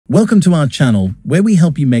Welcome to our channel, where we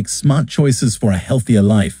help you make smart choices for a healthier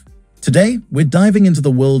life. Today, we're diving into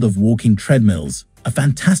the world of walking treadmills, a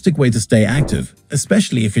fantastic way to stay active,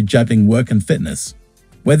 especially if you're juggling work and fitness.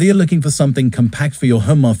 Whether you're looking for something compact for your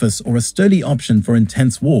home office or a sturdy option for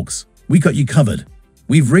intense walks, we got you covered.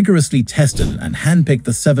 We've rigorously tested and handpicked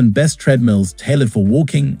the 7 best treadmills tailored for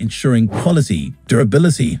walking, ensuring quality,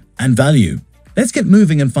 durability, and value. Let's get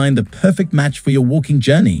moving and find the perfect match for your walking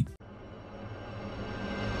journey.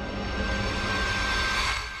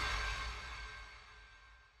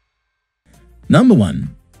 Number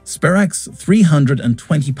 1. Sperax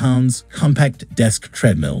 320 pounds Compact Desk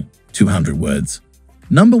Treadmill, 200 words.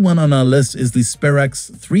 Number 1 on our list is the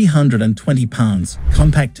Sperax 320 pounds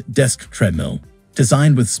Compact Desk Treadmill.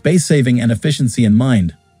 Designed with space-saving and efficiency in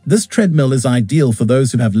mind, this treadmill is ideal for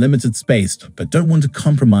those who have limited space but don't want to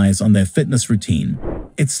compromise on their fitness routine.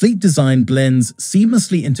 Its sleek design blends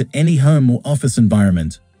seamlessly into any home or office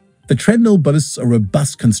environment. The treadmill boasts a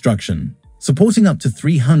robust construction, supporting up to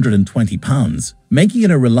 320 pounds, making it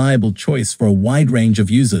a reliable choice for a wide range of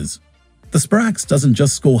users. The Sperax doesn't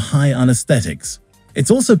just score high on aesthetics. It's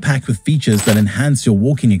also packed with features that enhance your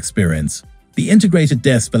walking experience. The integrated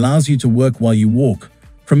desk allows you to work while you walk,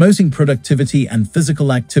 promoting productivity and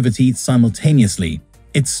physical activity simultaneously.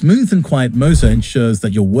 Its smooth and quiet motor ensures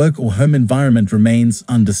that your work or home environment remains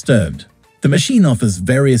undisturbed. The machine offers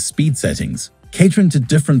various speed settings, catering to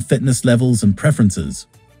different fitness levels and preferences.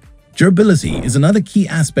 Durability is another key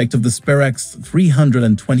aspect of the Sperax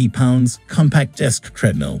 320 pounds Compact Desk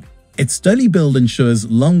Treadmill. Its sturdy build ensures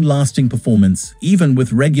long-lasting performance even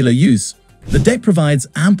with regular use. The deck provides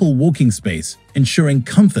ample walking space, ensuring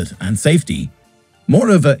comfort and safety.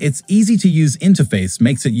 Moreover, its easy-to-use interface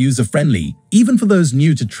makes it user-friendly, even for those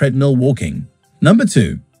new to treadmill walking. Number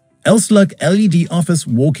 2. Elseluck LED Office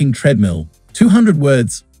Walking Treadmill, 200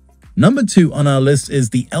 words. Number 2 on our list is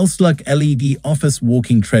the Elseluck LED Office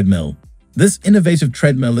Walking Treadmill. This innovative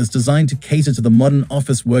treadmill is designed to cater to the modern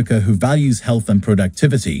office worker who values health and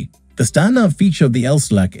productivity. The standout feature of the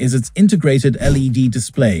Elseluck is its integrated LED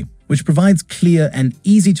display, which provides clear and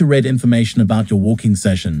easy-to-read information about your walking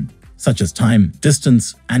session, such as time,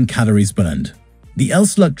 distance, and calories burned. The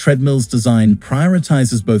Elseluck treadmill's design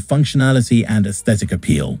prioritizes both functionality and aesthetic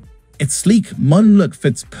appeal. Its sleek, modern look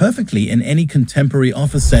fits perfectly in any contemporary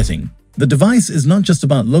office setting. The device is not just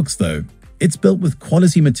about looks, though. It's built with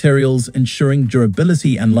quality materials, ensuring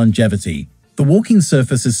durability and longevity. The walking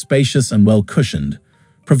surface is spacious and well-cushioned,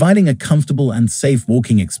 providing a comfortable and safe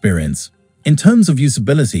walking experience. In terms of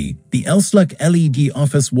usability, the Elseluck LED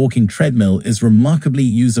Office Walking Treadmill is remarkably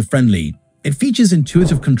user-friendly. It features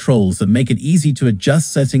intuitive controls that make it easy to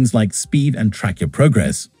adjust settings like speed and track your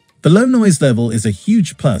progress. The low noise level is a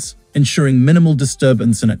huge plus, ensuring minimal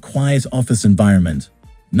disturbance in a quiet office environment.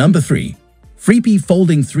 Number 3. Freepi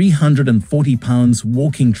Folding 340 pounds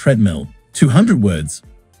Walking Treadmill, 200 words.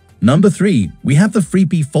 Number 3. We have the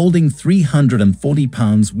Freepi Folding 340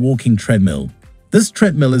 pounds Walking Treadmill. This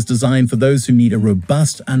treadmill is designed for those who need a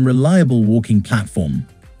robust and reliable walking platform.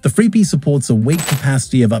 The Freepi supports a weight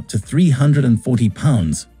capacity of up to 340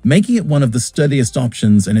 pounds, making it one of the sturdiest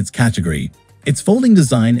options in its category. Its folding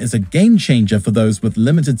design is a game-changer for those with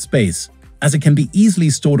limited space, as it can be easily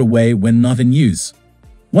stored away when not in use.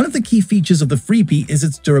 One of the key features of the Freepi is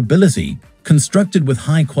its durability. Constructed with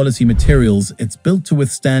high-quality materials, it's built to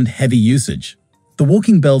withstand heavy usage. The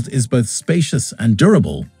walking belt is both spacious and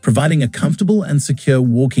durable, providing a comfortable and secure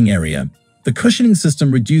walking area. The cushioning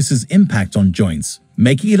system reduces impact on joints,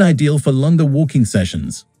 making it ideal for longer walking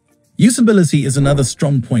sessions. Usability is another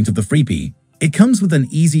strong point of the Freepi. It comes with an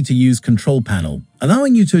easy-to-use control panel,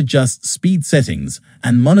 allowing you to adjust speed settings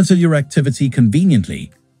and monitor your activity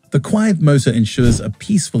conveniently. The quiet motor ensures a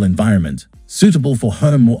peaceful environment, suitable for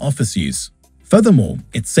home or office use. Furthermore,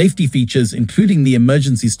 its safety features, including the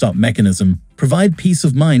emergency stop mechanism, provide peace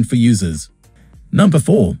of mind for users. Number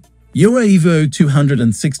 4. UREVO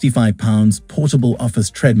 265 pounds Portable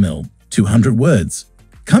Office Treadmill, 200 words.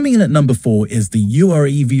 Coming in at number 4 is the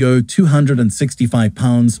UREVO 265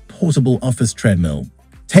 pounds Portable Office Treadmill.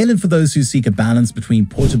 Tailored for those who seek a balance between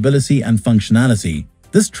portability and functionality,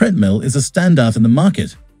 this treadmill is a standout in the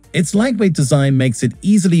market. Its lightweight design makes it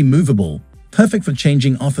easily movable, perfect for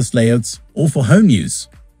changing office layouts or for home use.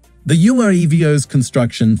 The UREVO's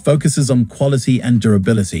construction focuses on quality and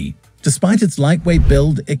durability. Despite its lightweight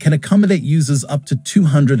build, it can accommodate users up to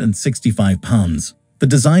 265 pounds. The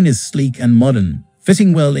design is sleek and modern,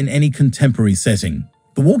 fitting well in any contemporary setting.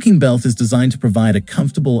 The walking belt is designed to provide a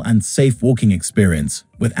comfortable and safe walking experience,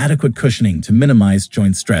 with adequate cushioning to minimize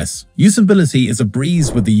joint stress. Usability is a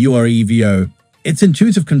breeze with the UREVO. Its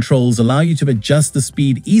intuitive controls allow you to adjust the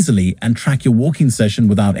speed easily and track your walking session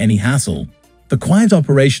without any hassle. The quiet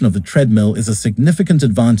operation of the treadmill is a significant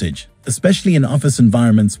advantage, especially in office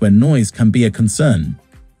environments where noise can be a concern.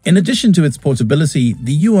 In addition to its portability,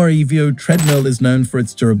 the UREVO treadmill is known for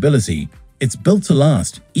its durability. It's built to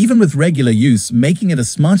last, even with regular use, making it a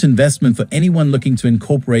smart investment for anyone looking to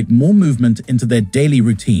incorporate more movement into their daily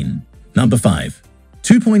routine. Number 5.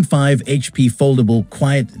 2.5 HP Foldable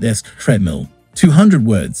Quiet Desk Treadmill. 200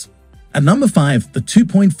 words. At number 5, the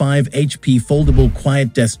 2.5 HP Foldable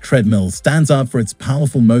Quiet Desk Treadmill stands out for its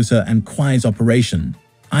powerful motor and quiet operation.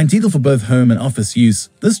 Ideal for both home and office use,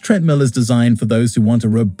 this treadmill is designed for those who want a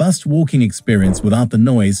robust walking experience without the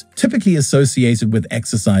noise typically associated with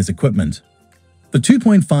exercise equipment. The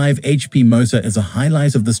 2.5 HP motor is a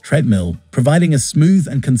highlight of this treadmill, providing a smooth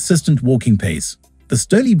and consistent walking pace. The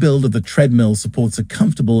sturdy build of the treadmill supports a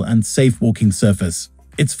comfortable and safe walking surface.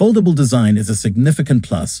 Its foldable design is a significant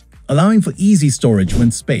plus, allowing for easy storage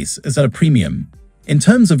when space is at a premium. In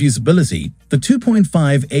terms of usability, the 2.5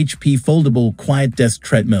 HP Foldable Quiet Desk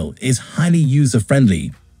Treadmill is highly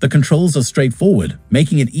user-friendly. The controls are straightforward,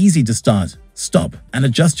 making it easy to start, stop, and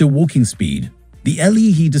adjust your walking speed. The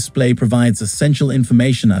LED display provides essential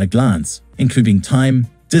information at a glance, including time,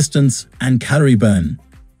 distance, and calorie burn.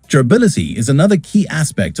 Durability is another key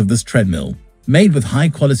aspect of this treadmill. Made with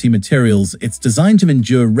high-quality materials, it's designed to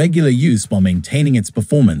endure regular use while maintaining its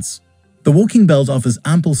performance. The walking belt offers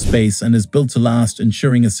ample space and is built to last,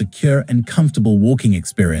 ensuring a secure and comfortable walking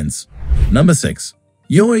experience. Number 6.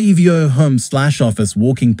 UREVO Home/Office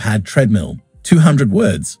Walking Pad Treadmill. 200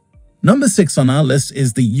 words. Number 6 on our list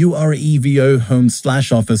is the UREVO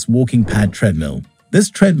Home/Office Walking Pad Treadmill.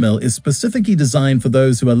 This treadmill is specifically designed for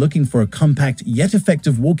those who are looking for a compact yet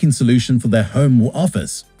effective walking solution for their home or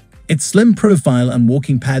office. Its slim profile and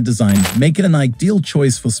walking pad design make it an ideal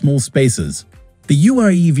choice for small spaces. The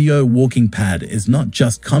UREVO walking pad is not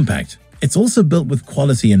just compact, it's also built with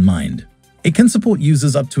quality in mind. It can support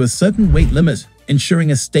users up to a certain weight limit,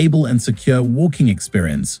 ensuring a stable and secure walking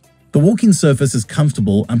experience. The walking surface is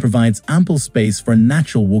comfortable and provides ample space for a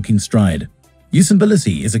natural walking stride.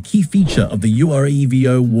 Usability is a key feature of the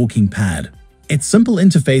UREVO walking pad. Its simple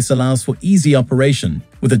interface allows for easy operation,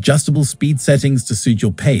 with adjustable speed settings to suit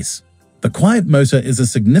your pace. The quiet motor is a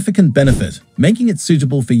significant benefit, making it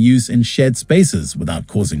suitable for use in shared spaces without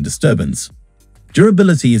causing disturbance.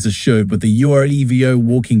 Durability is assured with the UREVO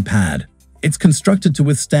walking pad. It's constructed to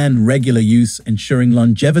withstand regular use, ensuring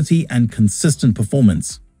longevity and consistent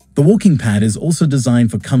performance. The walking pad is also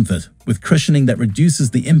designed for comfort, with cushioning that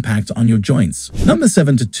reduces the impact on your joints. Number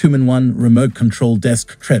 7 to 2-in-1 Remote Control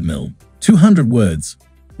Desk Treadmill. 200 words.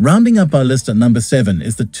 Rounding up our list at number 7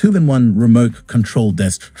 is the 2-in-1 Remote Control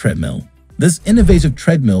Desk Treadmill. This innovative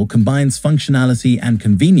treadmill combines functionality and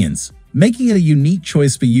convenience, making it a unique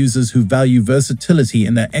choice for users who value versatility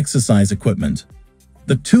in their exercise equipment.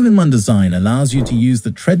 The 2-in-1 design allows you to use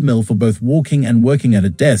the treadmill for both walking and working at a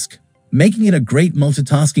desk, making it a great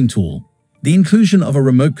multitasking tool. The inclusion of a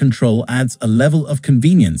remote control adds a level of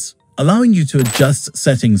convenience, allowing you to adjust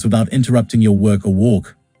settings without interrupting your work or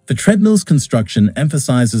walk. The treadmill's construction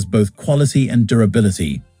emphasizes both quality and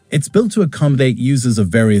durability. It's built to accommodate users of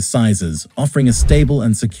various sizes, offering a stable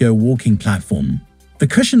and secure walking platform. The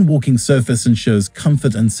cushioned walking surface ensures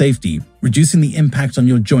comfort and safety, reducing the impact on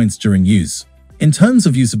your joints during use. In terms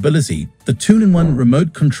of usability, the 2-in-1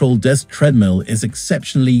 Remote Control Desk Treadmill is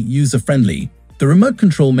exceptionally user-friendly. The remote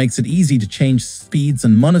control makes it easy to change speeds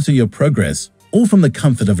and monitor your progress, all from the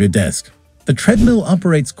comfort of your desk. The treadmill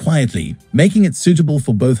operates quietly, making it suitable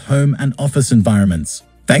for both home and office environments.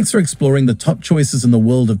 Thanks for exploring the top choices in the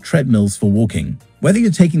world of treadmills for walking. Whether you're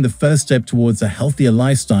taking the first step towards a healthier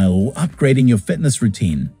lifestyle or upgrading your fitness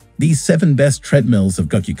routine, these 7 best treadmills have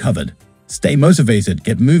got you covered. Stay motivated,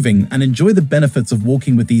 get moving, and enjoy the benefits of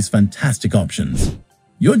walking with these fantastic options.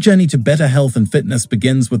 Your journey to better health and fitness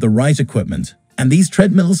begins with the right equipment, and these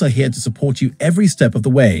treadmills are here to support you every step of the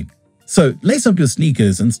way. So, lace up your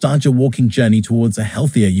sneakers and start your walking journey towards a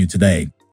healthier you today.